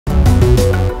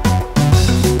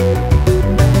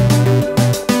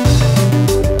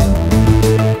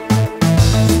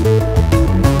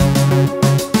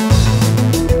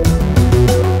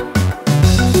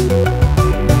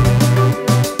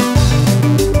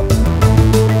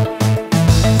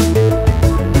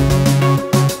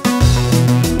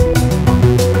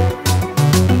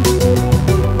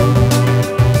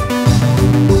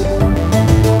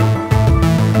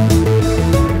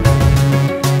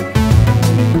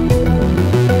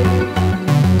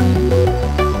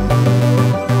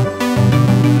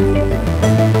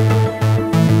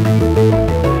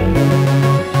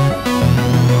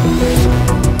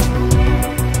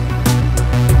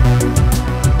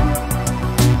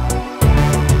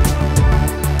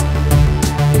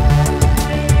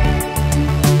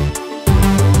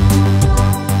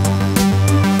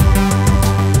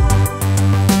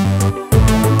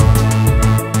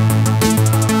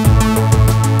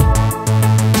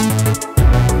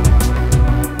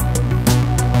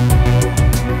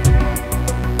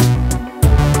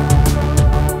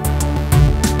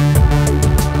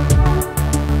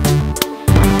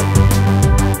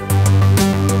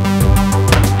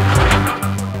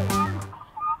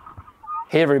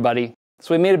Hey everybody,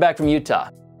 so we made it back from Utah.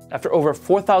 After over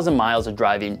 4,000 miles of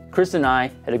driving, Chris and I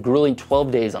had a grueling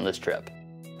 12 days on this trip.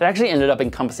 That actually ended up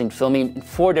encompassing filming in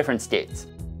 4 different states,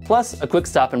 plus a quick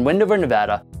stop in Wendover,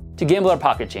 Nevada to gamble our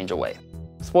pocket change away.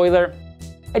 Spoiler,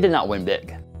 I did not win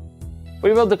big. We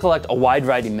were able to collect a wide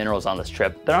variety of minerals on this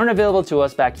trip that aren't available to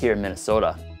us back here in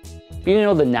Minnesota. Being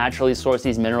able to naturally source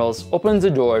these minerals opens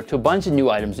the door to a bunch of new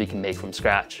items we can make from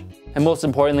scratch. And most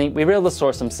importantly, we were able to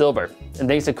source some silver, and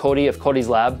thanks to Cody of Cody's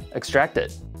Lab, extract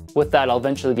it. With that, I'll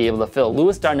eventually be able to fill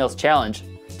Lewis Darnell's challenge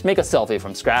to make a selfie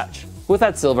from scratch. With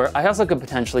that silver, I also could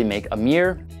potentially make a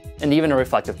mirror and even a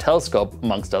reflective telescope,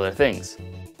 amongst other things.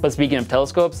 But speaking of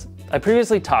telescopes, I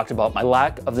previously talked about my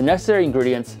lack of the necessary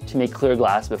ingredients to make clear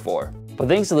glass before. But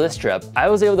thanks to this trip, I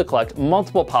was able to collect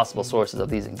multiple possible sources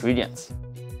of these ingredients.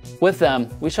 With them,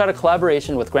 we shot a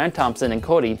collaboration with Grant Thompson and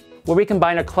Cody where we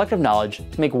combine our collective knowledge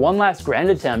to make one last grand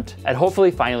attempt at hopefully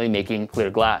finally making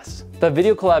clear glass. The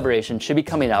video collaboration should be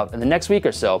coming out in the next week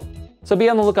or so be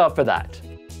on the lookout for that.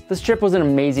 This trip was an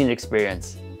amazing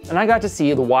experience, and I got to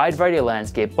see the wide variety of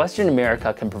landscape Western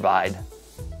America can provide.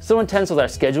 So intense with our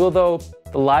schedule though,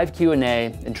 the live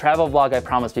Q&A and travel vlog I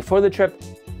promised before the trip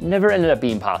never ended up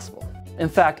being possible. In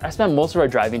fact, I spent most of our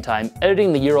driving time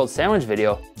editing the year-old sandwich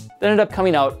video that ended up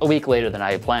coming out a week later than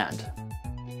I had planned.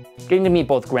 Getting to meet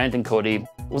both Grant and Cody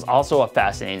was also a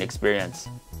fascinating experience,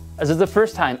 as it's the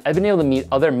first time I've been able to meet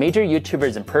other major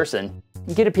YouTubers in person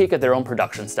and get a peek at their own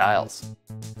production styles.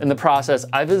 In the process,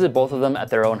 I visited both of them at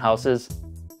their own houses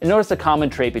and noticed a common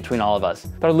trait between all of us,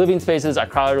 that our living spaces are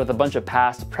crowded with a bunch of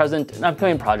past, present, and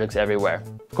upcoming projects everywhere.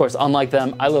 Of course, unlike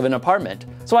them, I live in an apartment,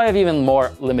 so I have even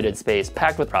more limited space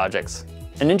packed with projects.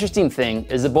 An interesting thing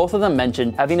is that both of them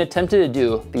mentioned having attempted to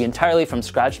do the entirely from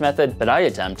scratch method that I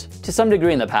attempt to some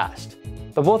degree in the past,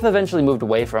 but both eventually moved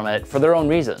away from it for their own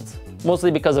reasons,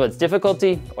 mostly because of its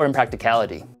difficulty or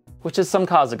impracticality, which is some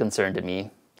cause of concern to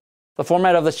me. The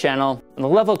format of this channel and the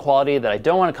level of quality that I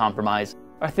don't want to compromise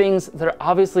are things that are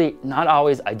obviously not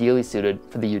always ideally suited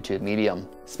for the YouTube medium,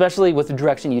 especially with the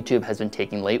direction YouTube has been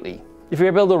taking lately. If you're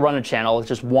able to run a channel with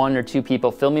just 1 or 2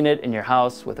 people filming it in your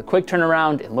house with a quick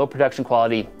turnaround and low production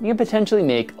quality, you can potentially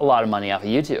make a lot of money off of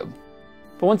YouTube.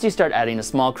 But once you start adding a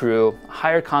small crew, a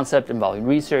higher concept involving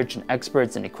research and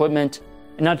experts and equipment,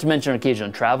 and not to mention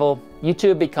occasional travel,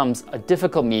 YouTube becomes a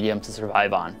difficult medium to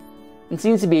survive on, and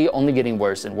seems to be only getting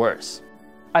worse and worse.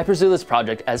 I pursue this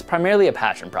project as primarily a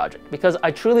passion project because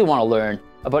I truly want to learn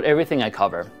about everything I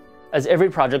cover, as every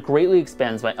project greatly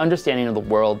expands my understanding of the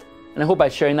world, and I hope by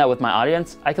sharing that with my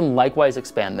audience, I can likewise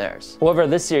expand theirs. However,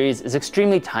 this series is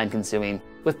extremely time-consuming,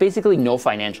 with basically no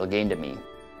financial gain to me.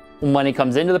 When money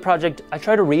comes into the project, I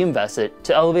try to reinvest it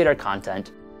to elevate our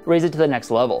content, raise it to the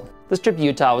next level. This trip to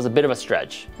Utah was a bit of a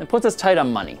stretch, and puts us tight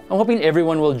on money. I'm hoping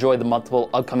everyone will enjoy the multiple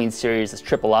upcoming series this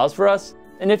trip allows for us,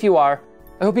 and if you are,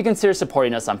 I hope you consider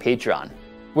supporting us on Patreon.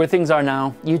 Where things are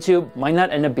now, YouTube might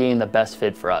not end up being the best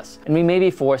fit for us, and we may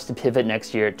be forced to pivot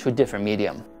next year to a different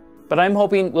medium. But I'm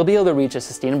hoping we'll be able to reach a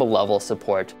sustainable level of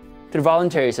support through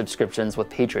voluntary subscriptions with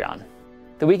Patreon,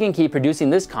 that we can keep producing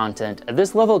this content at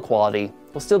this level of quality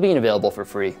while still being available for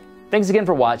free. Thanks again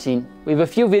for watching. We have a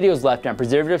few videos left in our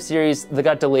preservative series that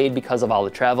got delayed because of all the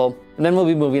travel, and then we'll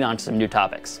be moving on to some new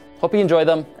topics. Hope you enjoy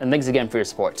them, and thanks again for your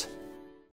support.